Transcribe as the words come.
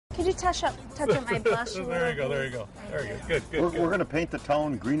Could you touch up my blush a There you go, there you go. There you go. Good. We're going to paint the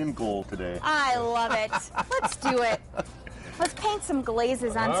town green and gold today. I love it. Let's do it. Let's paint some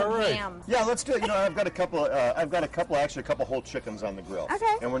glazes on some ham. Yeah, let's do it. You know, I've got a couple whole chickens on the grill.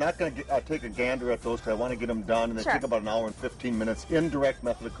 Okay. And we're not going to take a gander at those because I want to get them done, and they take about an hour and 15 minutes. Indirect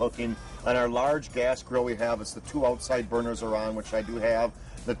method of cooking. On our large gas grill we have, it's the 2 outside burners are on, which I do have.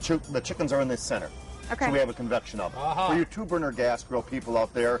 The chickens are in the center. Okay. So we have a convection oven. For you 2-burner gas grill people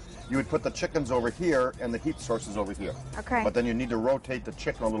out there, you would put the chickens over here and the heat source is over here. Okay. But then you need to rotate the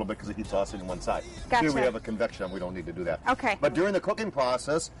chicken a little bit because the heat's also in one side. Gotcha. Here we have a convection oven. We don't need to do that. Okay. But during the cooking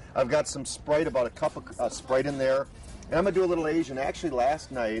process, I've got some Sprite, about a cup of Sprite in there. And I'm going to do a little Asian. Actually,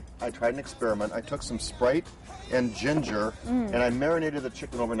 last night, I tried an experiment. I took some Sprite and ginger, and I marinated the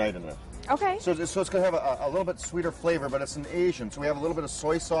chicken overnight in it. Okay. So it's going to have a little bit sweeter flavor, but it's an Asian. So we have a little bit of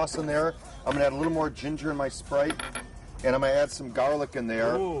soy sauce in there. I'm going to add a little more ginger in my Sprite, and I'm going to add some garlic in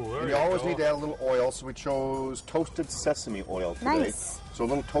there. Ooh, and you always need to add a little oil, so we chose toasted sesame oil today. Nice. So a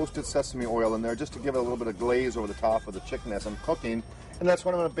little toasted sesame oil in there just to give it a little bit of glaze over the top of the chicken as I'm cooking. And that's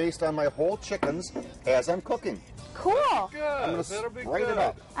what I'm going to base on my whole chickens as I'm cooking. Cool. Good. I'm going to sprite it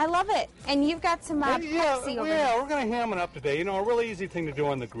up. I love it. And you've got some Pepsi over there. Yeah, we're going to ham it up today. You know, a really easy thing to do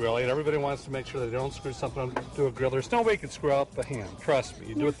on the grill. You know, everybody wants to make sure they don't screw something to a grill. There's no way you can screw out the ham. Trust me.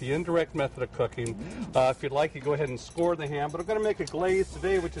 You do it the indirect method of cooking. If you'd like, you go ahead and score the ham. But I'm going to make a glaze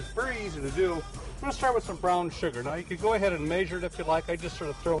today, which is very easy to do. I'm going to start with some brown sugar. Now, you could go ahead and measure it if you like. I just sort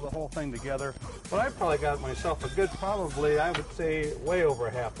of throw the whole thing together. But I probably got myself a good, probably, I would say, way over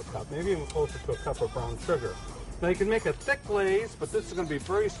half a cup, maybe even closer to a cup of brown sugar. Now, you can make a thick glaze, but this is going to be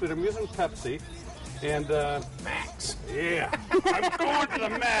very sweet. I'm using Pepsi. And, Max. Yeah, I'm going to the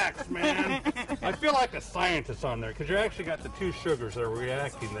max, man. I feel like a scientist on there, because you actually got the 2 sugars that are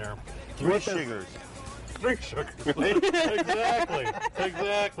reacting there. 3 sugars. 3 sugars. Exactly.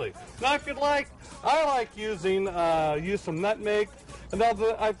 Now, if you'd like, I like using use some nutmeg. And now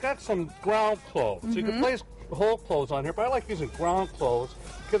I've got some ground cloves. So you can place whole cloves on here, but I like using ground cloves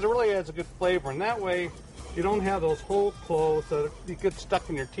because it really adds a good flavor. And that way, you don't have those whole cloves that you get stuck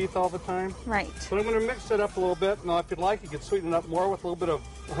in your teeth all the time. Right. But I'm going to mix it up a little bit. Now, if you'd like, you can sweeten it up more with a little bit of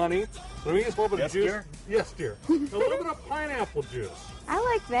honey. Let me use a little bit of juice. Dear? Yes, dear. A little bit of pineapple juice. I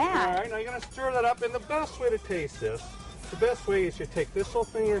like that. All right, now you're going to stir that up. And the best way to taste this, the best way is you take this little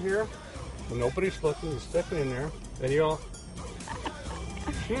thing here, when nobody's looking, you stick it in there, and you all...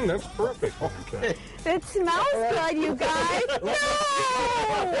 that's perfect. Okay. It smells good, you guys. No! We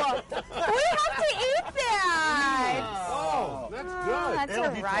have to eat that. Oh, that's good. That's It'll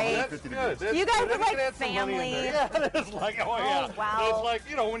all be right. That's good. You guys Then are like can add some honey in family. there. Yeah, it is like, oh yeah. wow. It's like,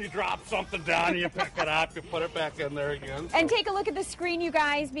 you know, when you drop something down, you pick it up, you put it back in there again. And take a look at the screen, you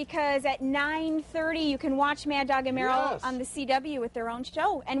guys, because at 9:30 you can watch Mad Dog and Merrill on the CW with their own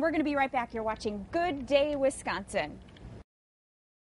show. And we're going to be right back. You're watching Good Day Wisconsin.